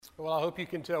Well, I hope you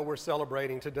can tell we're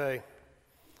celebrating today.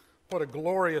 What a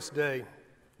glorious day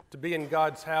to be in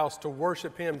God's house, to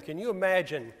worship Him. Can you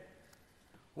imagine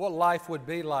what life would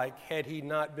be like had He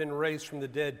not been raised from the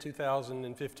dead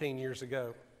 2,015 years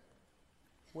ago?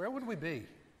 Where would we be?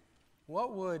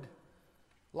 What would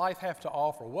life have to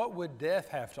offer? What would death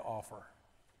have to offer?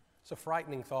 It's a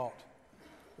frightening thought.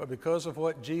 But because of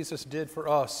what Jesus did for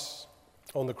us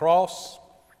on the cross,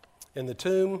 in the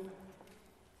tomb,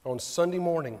 on Sunday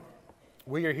morning,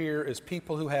 we are here as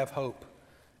people who have hope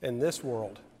in this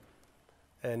world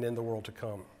and in the world to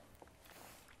come.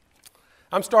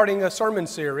 I'm starting a sermon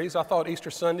series. I thought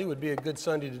Easter Sunday would be a good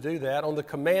Sunday to do that, on the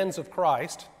commands of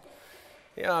Christ.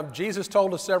 Jesus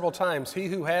told us several times, "He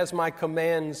who has my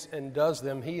commands and does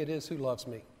them, he it is who loves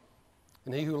me.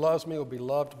 And he who loves me will be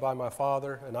loved by my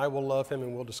Father, and I will love him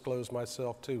and will disclose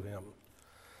myself to him."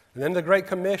 And then the Great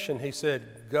Commission, he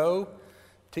said, "Go,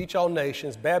 teach all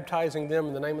nations, baptizing them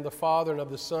in the name of the Father and of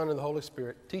the Son and the Holy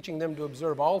Spirit, teaching them to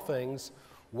observe all things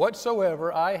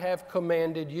whatsoever I have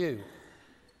commanded you."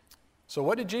 So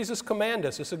what did Jesus command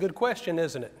us? It's a good question,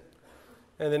 isn't it?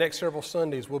 And the next several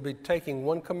Sundays, we'll be taking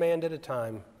one command at a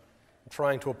time and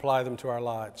trying to apply them to our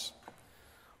lives.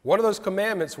 One of those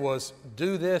commandments was,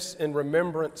 "Do this in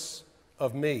remembrance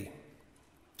of me."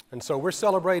 And so we're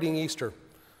celebrating Easter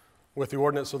with the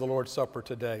ordinance of the Lord's Supper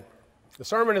today. The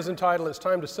sermon is entitled, "It's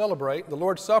Time to Celebrate." The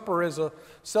Lord's Supper is a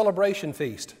celebration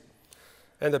feast.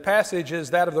 And the passage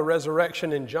is that of the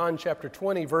resurrection in John chapter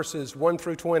 20, verses 1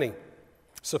 through 20.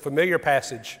 It's a familiar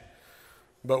passage,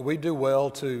 but we do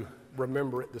well to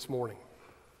remember it this morning.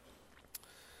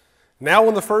 Now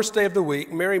on the first day of the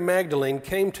week, Mary Magdalene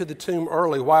came to the tomb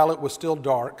early while it was still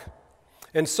dark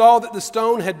and saw that the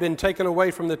stone had been taken away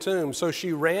from the tomb. So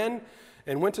she ran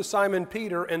and went to Simon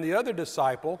Peter and the other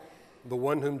disciple, the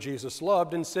one whom Jesus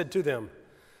loved, and said to them,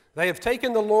 "They have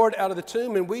taken the Lord out of the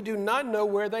tomb, and we do not know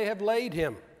where they have laid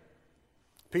him."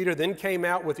 Peter then came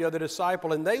out with the other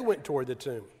disciple, and they went toward the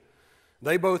tomb.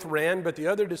 They both ran, but the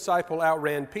other disciple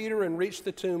outran Peter and reached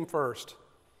the tomb first.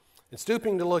 And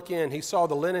stooping to look in, he saw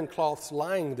the linen cloths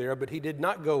lying there, but he did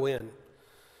not go in.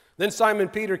 Then Simon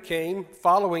Peter came,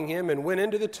 following him, and went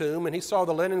into the tomb, and he saw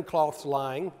the linen cloths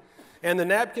lying, and the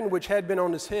napkin which had been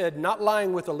on his head, not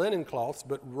lying with the linen cloths,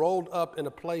 but rolled up in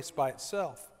a place by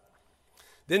itself.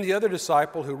 Then the other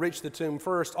disciple, who reached the tomb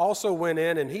first, also went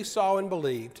in, and he saw and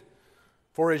believed,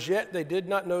 for as yet they did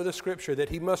not know the scripture, that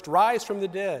he must rise from the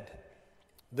dead.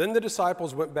 Then the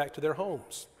disciples went back to their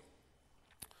homes.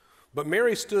 But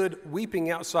Mary stood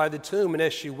weeping outside the tomb, and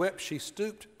as she wept, she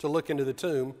stooped to look into the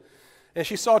tomb, and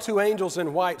she saw two angels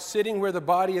in white sitting where the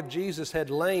body of Jesus had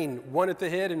lain, one at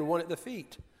the head and one at the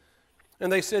feet.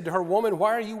 And they said to her, "Woman,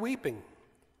 why are you weeping?"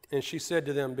 And she said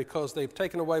to them, "Because they've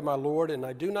taken away my Lord, and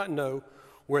I do not know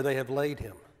where they have laid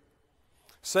him."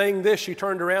 Saying this, she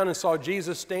turned around and saw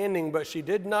Jesus standing, but she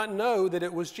did not know that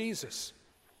it was Jesus.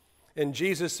 And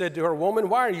Jesus said to her, "Woman,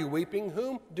 why are you weeping?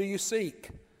 Whom do you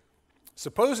seek?"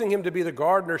 Supposing him to be the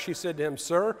gardener, she said to him,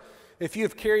 "Sir, if you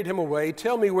have carried him away,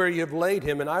 tell me where you have laid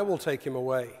him, and I will take him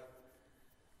away."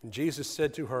 And Jesus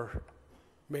said to her,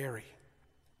 "Mary."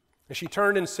 And she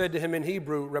turned and said to him in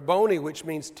Hebrew, "Rabboni," which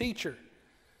means teacher.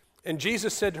 And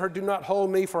Jesus said to her, "Do not hold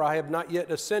me, for I have not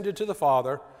yet ascended to the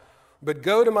Father, but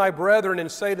go to my brethren and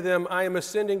say to them, I am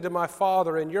ascending to my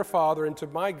Father and your Father, and to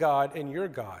my God and your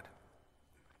God."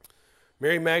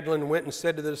 Mary Magdalene went and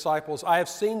said to the disciples, "I have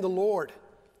seen the Lord."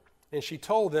 And she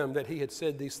told them that he had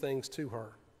said these things to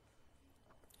her.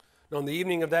 And on the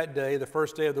evening of that day, the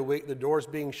first day of the week, the doors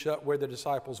being shut where the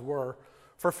disciples were,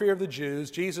 for fear of the Jews,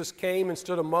 Jesus came and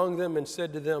stood among them and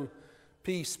said to them,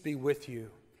 "Peace be with you."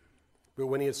 But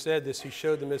when he had said this, he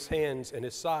showed them his hands and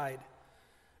his side.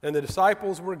 And the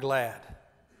disciples were glad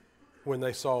when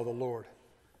they saw the Lord.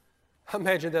 I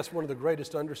imagine that's one of the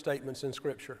greatest understatements in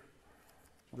Scripture.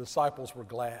 The disciples were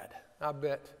glad. I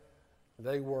bet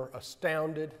they were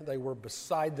astounded. They were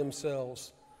beside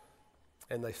themselves.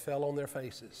 And they fell on their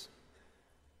faces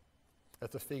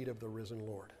at the feet of the risen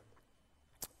Lord.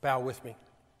 Bow with me.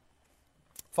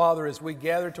 Father, as we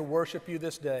gather to worship you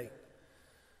this day,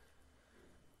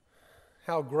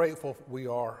 how grateful we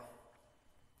are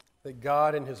that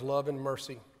God in his love and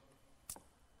mercy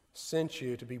sent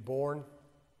you to be born,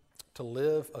 to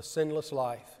live a sinless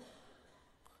life,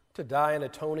 to die an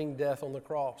atoning death on the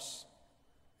cross,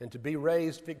 and to be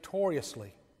raised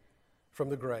victoriously from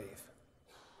the grave.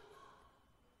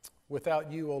 Without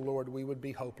you, O Lord, we would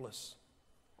be hopeless.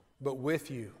 But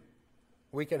with you,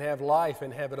 we can have life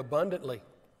and have it abundantly,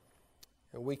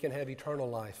 and we can have eternal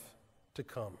life to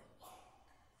come.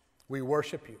 We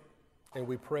worship you, and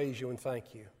we praise you and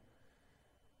thank you.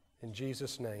 In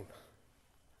Jesus' name,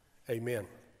 amen.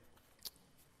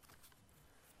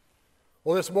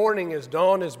 Well, this morning, as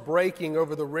dawn is breaking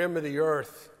over the rim of the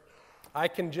earth, I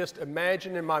can just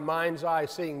imagine in my mind's eye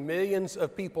seeing millions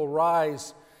of people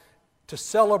rise to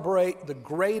celebrate the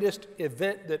greatest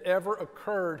event that ever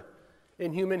occurred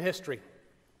in human history.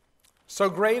 So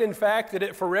great, in fact, that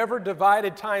it forever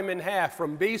divided time in half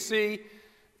from BC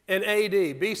and AD.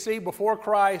 BC, before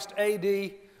Christ, AD,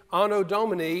 Anno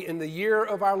Domini, in the year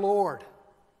of our Lord.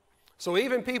 So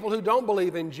even people who don't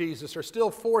believe in Jesus are still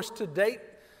forced to date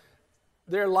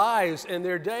their lives and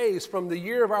their days from the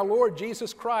year of our Lord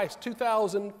Jesus Christ,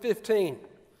 2015.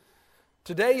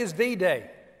 Today is V-Day,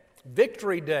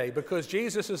 Victory Day, because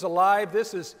Jesus is alive.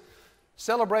 This is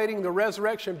celebrating the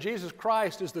resurrection of Jesus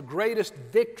Christ is the greatest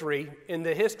victory in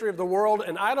the history of the world,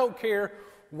 and I don't care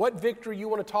what victory you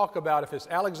want to talk about, if it's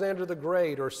Alexander the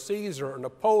Great or Caesar or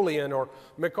Napoleon or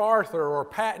MacArthur or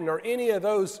Patton or any of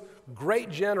those great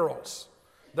generals.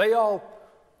 They all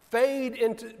fade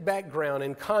into background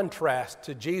in contrast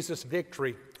to Jesus'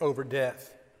 victory over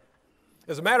death.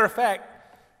 As a matter of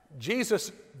fact,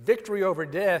 Jesus' victory over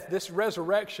death, this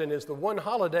resurrection, is the one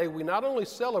holiday we not only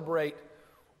celebrate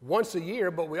once a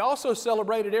year, but we also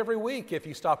celebrate it every week. If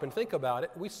you stop and think about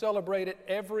it, we celebrate it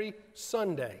every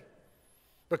Sunday.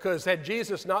 Because had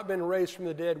Jesus not been raised from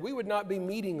the dead, we would not be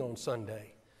meeting on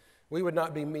Sunday. We would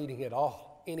not be meeting at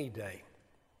all, any day.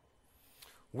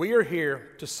 We are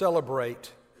here to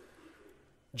celebrate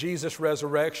Jesus'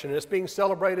 resurrection. And it's being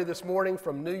celebrated this morning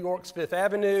from New York's Fifth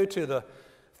Avenue to the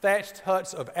thatched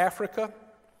huts of Africa,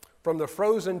 from the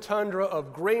frozen tundra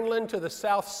of Greenland to the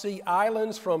South Sea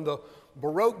Islands, from the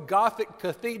Baroque Gothic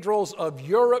cathedrals of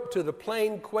Europe to the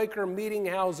plain Quaker meeting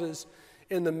houses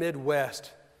in the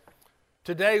Midwest.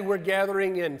 Today we're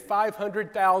gathering in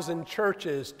 500,000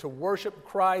 churches to worship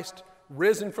Christ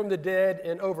risen from the dead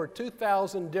in over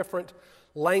 2,000 different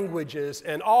languages,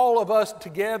 and all of us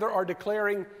together are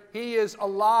declaring He is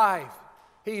alive.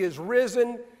 He is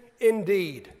risen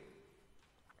indeed.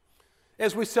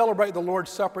 As we celebrate the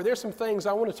Lord's Supper, there's some things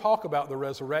I want to talk about the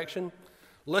resurrection,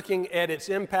 looking at its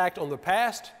impact on the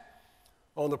past,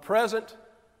 on the present,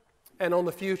 and on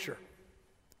the future.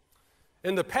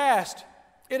 In the past,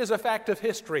 it is a fact of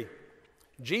history.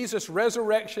 Jesus'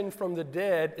 resurrection from the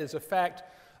dead is a fact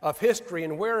of history,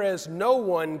 and whereas no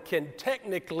one can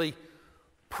technically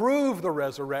prove the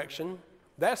resurrection,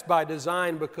 that's by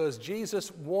design, because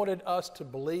Jesus wanted us to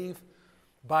believe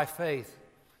by faith.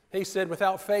 He said,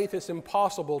 without faith, it's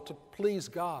impossible to please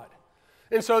God.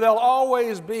 And so there'll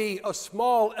always be a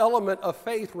small element of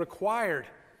faith required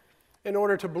in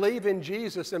order to believe in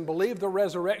Jesus and believe the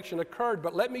resurrection occurred.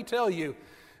 But let me tell you,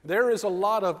 there is a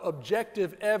lot of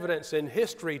objective evidence in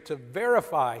history to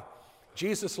verify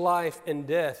Jesus' life and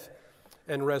death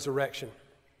and resurrection.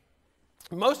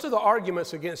 Most of the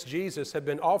arguments against Jesus have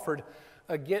been offered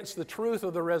against the truth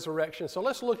of the resurrection, so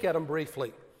let's look at them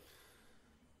briefly.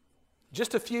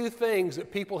 Just a few things that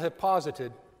people have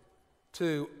posited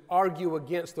to argue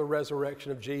against the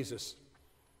resurrection of Jesus.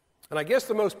 And I guess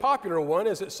the most popular one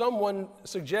is that someone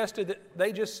suggested that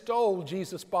they just stole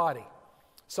Jesus' body.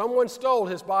 Someone stole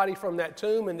his body from that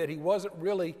tomb and that he wasn't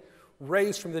really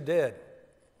raised from the dead.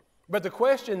 But the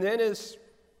question then is,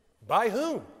 by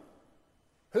whom?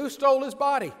 Who stole his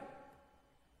body?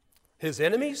 His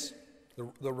enemies?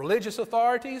 The religious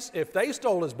authorities? If they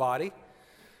stole his body,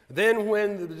 then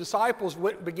when the disciples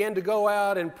began to go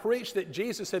out and preach that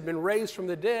Jesus had been raised from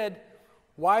the dead,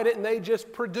 why didn't they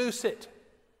just produce it?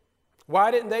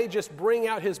 Why didn't they just bring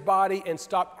out his body and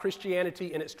stop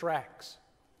Christianity in its tracks?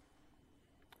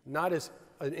 Not his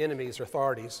enemies or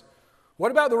authorities.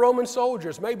 What about the Roman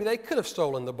soldiers? Maybe they could have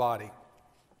stolen the body.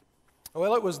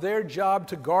 Well, it was their job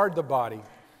to guard the body.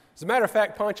 As a matter of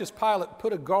fact, Pontius Pilate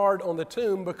put a guard on the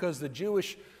tomb because the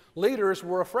Jewish leaders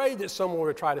were afraid that someone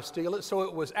would try to steal it, so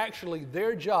it was actually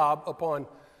their job, upon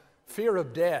fear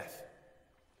of death,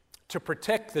 to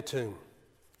protect the tomb,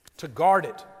 to guard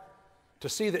it, to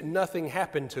see that nothing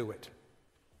happened to it.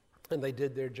 And they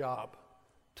did their job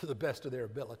to the best of their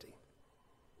ability.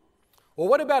 Well,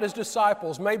 what about his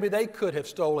disciples? Maybe they could have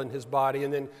stolen his body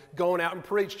and then gone out and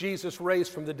preached Jesus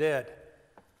raised from the dead.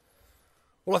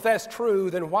 Well, if that's true,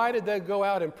 then why did they go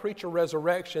out and preach a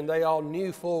resurrection they all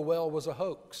knew full well was a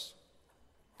hoax?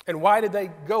 And why did they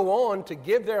go on to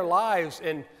give their lives,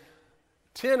 and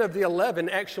 10 of the 11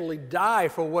 actually die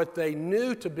for what they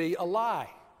knew to be a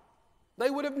lie? They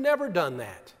would have never done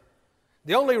that.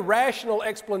 The only rational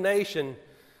explanation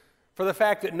for the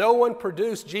fact that no one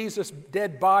produced Jesus'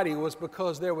 dead body was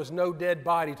because there was no dead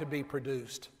body to be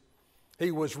produced.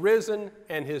 He was risen,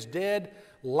 and his dead,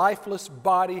 lifeless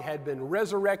body had been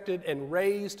resurrected and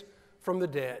raised from the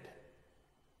dead.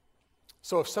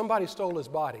 So if somebody stole his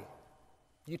body,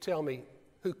 you tell me,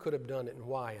 who could have done it and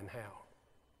why and how.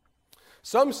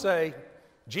 Some say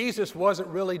Jesus wasn't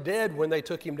really dead when they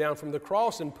took him down from the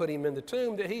cross and put him in the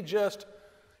tomb, that he just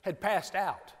had passed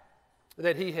out,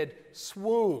 that he had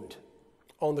swooned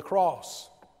on the cross.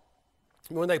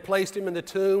 When they placed him in the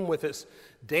tomb with its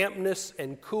dampness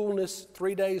and coolness,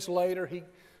 3 days later, he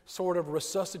sort of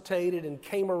resuscitated and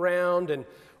came around and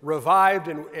revived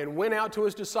and went out to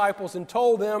his disciples and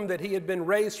told them that he had been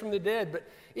raised from the dead. But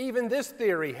even this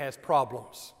theory has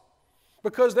problems,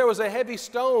 because there was a heavy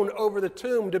stone over the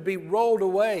tomb to be rolled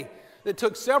away that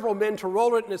took several men to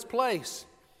roll it in its place.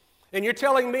 And you're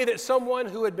telling me that someone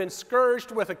who had been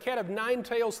scourged with a cat of nine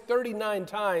tails 39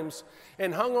 times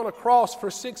and hung on a cross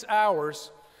for 6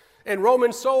 hours, and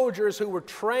Roman soldiers who were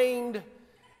trained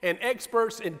and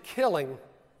experts in killing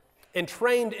and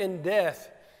trained in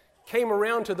death came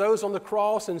around to those on the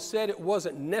cross and said it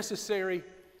wasn't necessary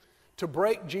to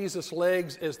break Jesus'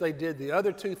 legs as they did the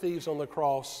other two thieves on the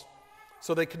cross,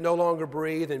 so they could no longer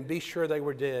breathe and be sure they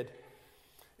were dead.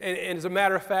 And as a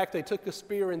matter of fact, they took a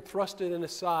spear and thrust it in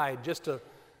his side just to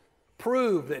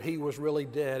prove that he was really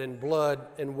dead, and blood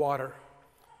and water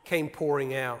came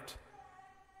pouring out.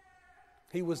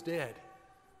 He was dead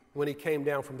when he came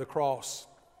down from the cross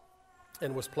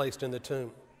and was placed in the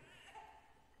tomb.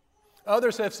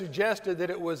 Others have suggested that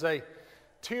it was a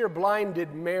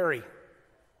tear-blinded Mary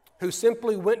who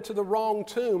simply went to the wrong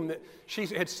tomb, that she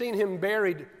had seen him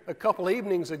buried a couple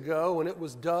evenings ago, and it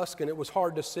was dusk and it was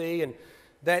hard to see, and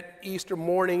that Easter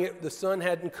morning the sun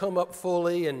hadn't come up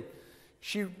fully, and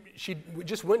she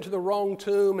just went to the wrong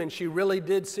tomb, and she really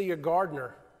did see a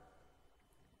gardener.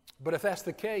 But if that's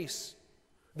the case,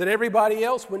 then everybody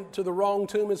else went to the wrong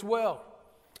tomb as well.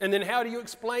 And then how do you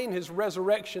explain his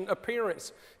resurrection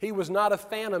appearance? He was not a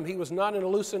phantom. He was not an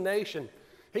hallucination.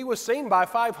 He was seen by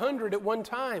 500 at one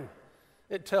time,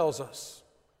 it tells us.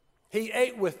 He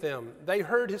ate with them. They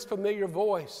heard his familiar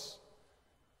voice.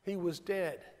 He was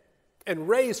dead and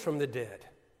raised from the dead.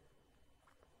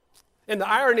 And the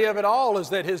irony of it all is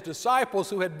that his disciples,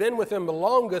 who had been with him the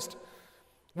longest,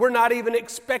 were not even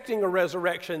expecting a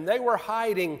resurrection. They were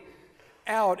hiding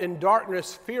out in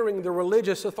darkness, fearing the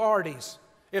religious authorities.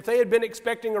 If they had been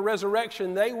expecting a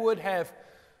resurrection, they would have,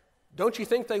 don't you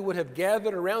think they would have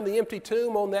gathered around the empty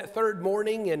tomb on that third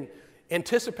morning and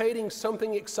anticipating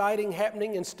something exciting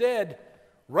happening? Instead,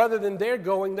 rather than their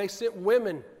going, they sent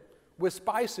women with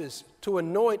spices to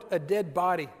anoint a dead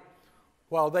body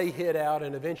while they hid out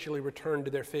and eventually returned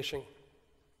to their fishing.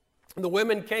 And the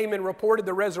women came and reported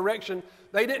the resurrection.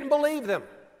 They didn't believe them.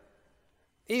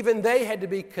 Even they had to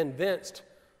be convinced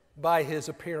by his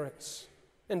appearance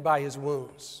and by his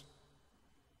wounds.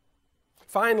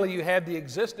 Finally, you have the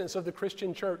existence of the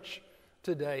Christian church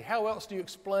today. How else do you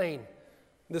explain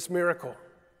this miracle?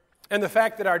 And the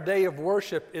fact that our day of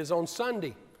worship is on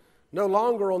Sunday, no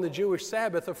longer on the Jewish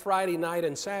Sabbath of Friday night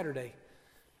and Saturday.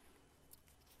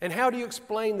 And how do you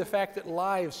explain the fact that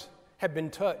lives have been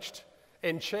touched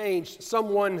and changed?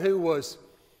 Someone who was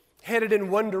headed in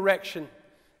one direction,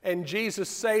 and Jesus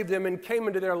saved them and came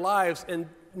into their lives and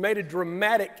made a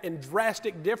dramatic and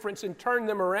drastic difference and turned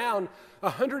them around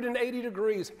 180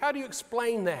 degrees. How do you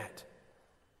explain that?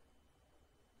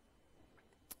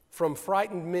 From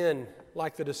frightened men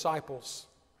like the disciples,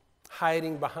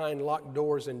 hiding behind locked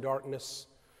doors in darkness,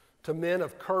 to men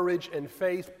of courage and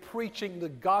faith, preaching the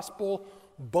gospel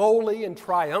boldly and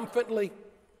triumphantly.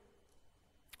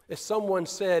 As someone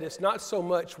said, it's not so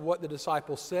much what the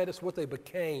disciples said, it's what they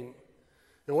became.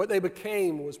 And what they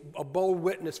became was a bold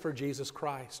witness for Jesus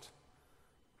Christ,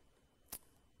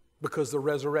 because the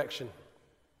resurrection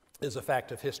is a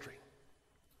fact of history.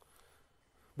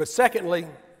 But secondly,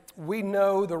 we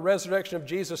know the resurrection of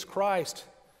Jesus Christ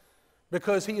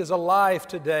because he is alive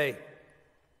today,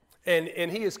 and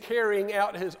he is carrying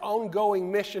out his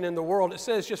ongoing mission in the world. It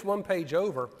says just one page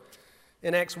over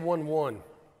in Acts 1:1.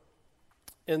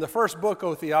 In the first book,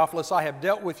 O Theophilus, I have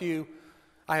dealt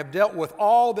with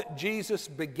all that Jesus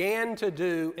began to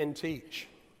do and teach.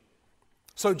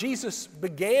 So Jesus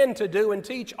began to do and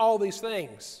teach all these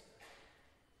things.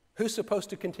 Who's supposed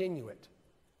to continue it?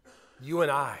 You and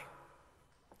I.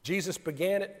 Jesus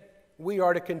began it. We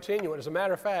are to continue it. As a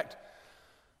matter of fact,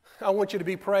 I want you to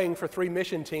be praying for 3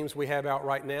 mission teams we have out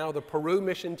right now. The Peru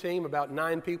mission team, about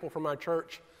 9 people from our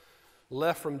church,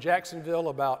 left from Jacksonville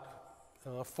about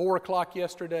 4 o'clock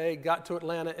yesterday, got to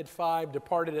Atlanta at 5,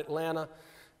 departed Atlanta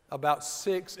about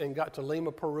 6, and got to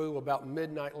Lima, Peru about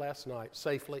midnight last night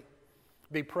safely.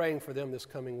 Be praying for them this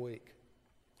coming week.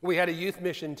 We had a youth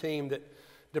mission team that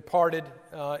departed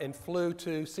and flew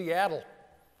to Seattle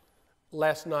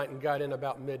last night and got in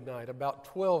about midnight. About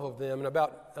 12 of them, and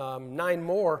about 9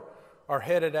 more are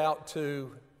headed out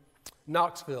to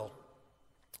Knoxville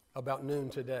about noon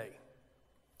today.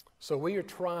 So we are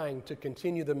trying to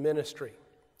continue the ministry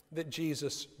that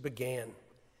Jesus began.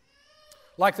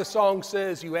 Like the song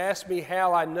says, you ask me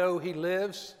how I know he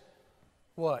lives.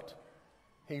 What?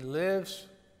 He lives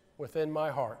within my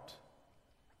heart.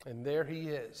 And there he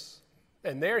is.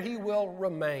 And there he will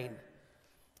remain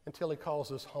until he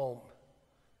calls us home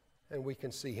and we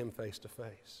can see him face to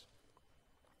face.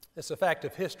 It's a fact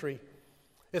of history.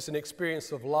 It's an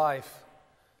experience of life.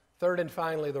 Third and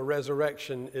finally, the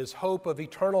resurrection is hope of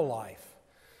eternal life.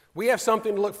 We have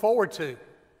something to look forward to.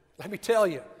 Let me tell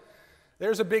you,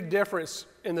 there's a big difference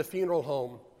in the funeral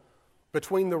home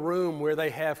between the room where they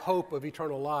have hope of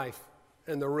eternal life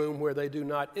and the room where they do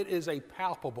not. It is a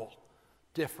palpable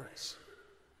difference.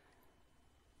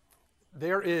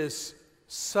 There is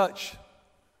such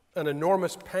an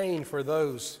enormous pain for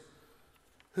those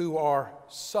who are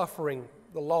suffering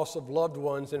the loss of loved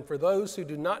ones, and for those who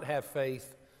do not have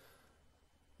faith,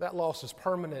 that loss is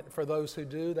permanent. For those who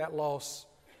do, that loss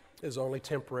is only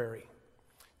temporary.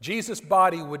 Jesus'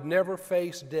 body would never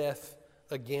face death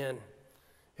again.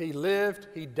 He lived,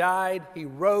 he died, he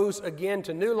rose again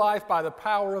to new life by the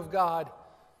power of God,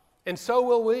 and so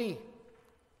will we.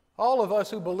 All of us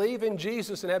who believe in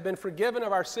Jesus and have been forgiven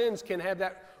of our sins can have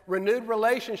that renewed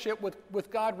relationship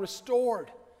with God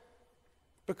restored,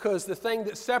 because the thing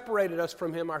that separated us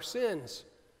from him, our sins,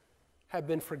 have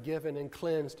been forgiven and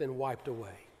cleansed and wiped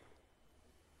away.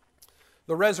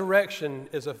 The resurrection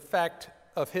is a fact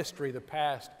of history, the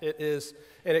past. It is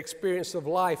an experience of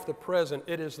life, the present.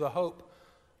 It is the hope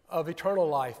of eternal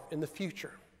life in the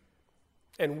future.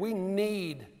 And we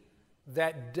need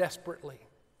that desperately.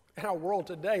 In our world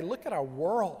today, look at our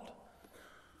world.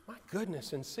 My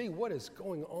goodness, and see what is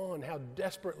going on, how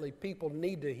desperately people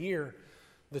need to hear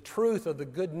the truth of the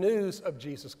good news of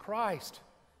Jesus Christ.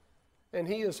 And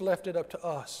he has left it up to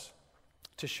us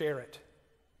to share it.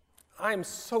 I am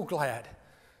so glad,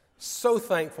 so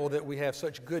thankful that we have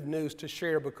such good news to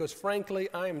share, because frankly,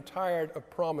 I am tired of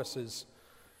promises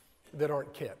that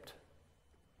aren't kept.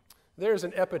 There's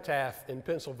an epitaph in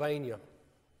Pennsylvania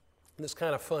that's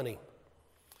kind of funny.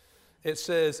 It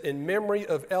says, in memory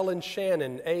of Ellen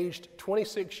Shannon, aged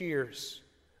 26 years,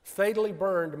 fatally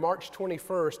burned March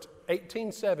 21st,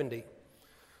 1870,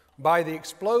 by the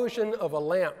explosion of a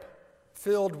lamp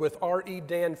filled with R.E.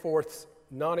 Danforth's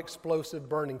non-explosive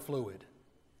burning fluid.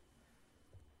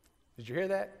 Did you hear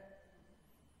that?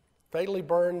 Fatally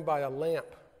burned by a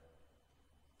lamp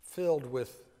filled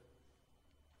with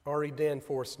R.E.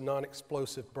 Danforth's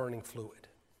non-explosive burning fluid.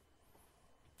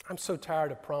 I'm so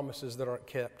tired of promises that aren't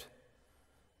kept.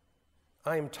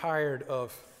 I am tired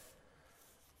of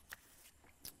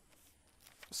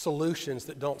solutions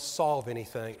that don't solve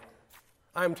anything.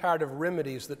 I'm tired of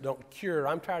remedies that don't cure.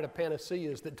 I'm tired of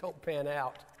panaceas that don't pan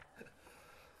out.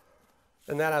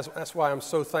 And that's why I'm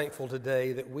so thankful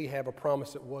today that we have a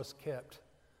promise that was kept.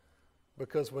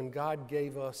 Because when God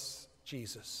gave us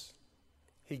Jesus,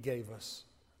 he gave us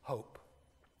hope.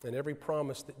 And every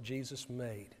promise that Jesus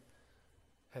made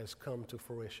has come to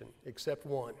fruition, except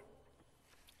one.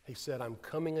 He said, I'm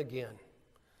coming again.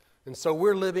 And so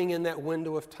we're living in that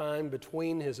window of time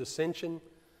between his ascension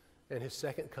and his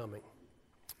second coming.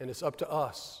 And it's up to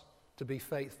us to be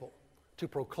faithful, to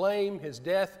proclaim his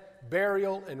death,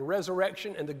 burial, and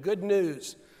resurrection, and the good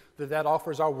news that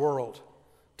offers our world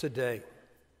today.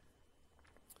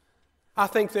 I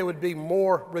think there would be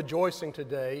more rejoicing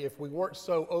today if we weren't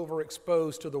so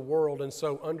overexposed to the world and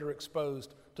so underexposed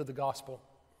to the gospel.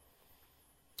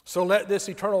 So let this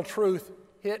eternal truth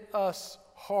hit us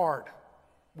hard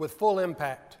with full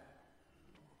impact,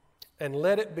 and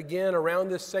let it begin around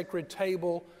this sacred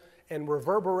table and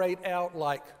reverberate out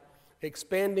like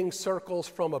expanding circles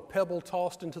from a pebble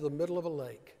tossed into the middle of a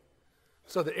lake,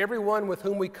 so that everyone with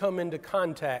whom we come into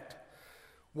contact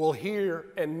will hear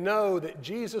and know that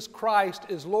Jesus Christ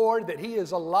is Lord, that he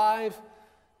is alive,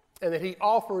 and that he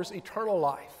offers eternal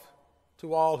life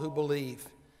to all who believe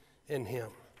in him.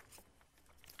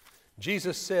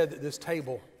 Jesus said that this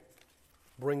table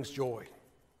brings joy.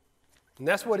 And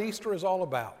that's what Easter is all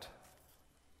about.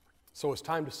 So it's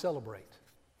time to celebrate.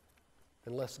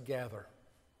 And let's gather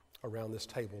around this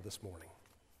table this morning.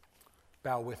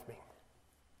 Bow with me.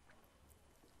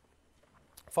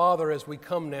 Father, as we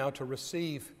come now to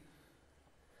receive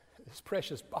this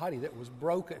precious body that was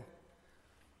broken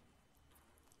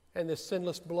and this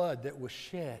sinless blood that was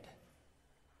shed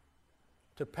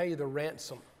to pay the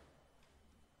ransom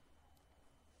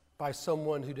by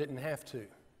someone who didn't have to,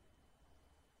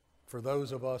 for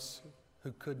those of us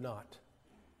who could not.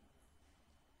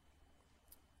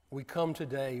 We come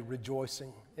today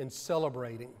rejoicing and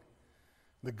celebrating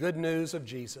the good news of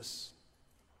Jesus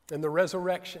and the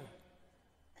resurrection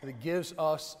that gives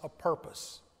us a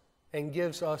purpose and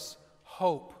gives us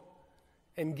hope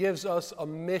and gives us a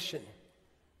mission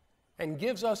and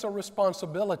gives us a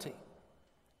responsibility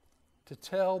to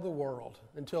tell the world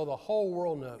until the whole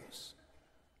world knows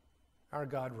our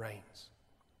God reigns.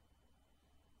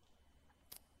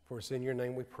 For it's in your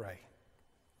name we pray.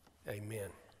 Amen.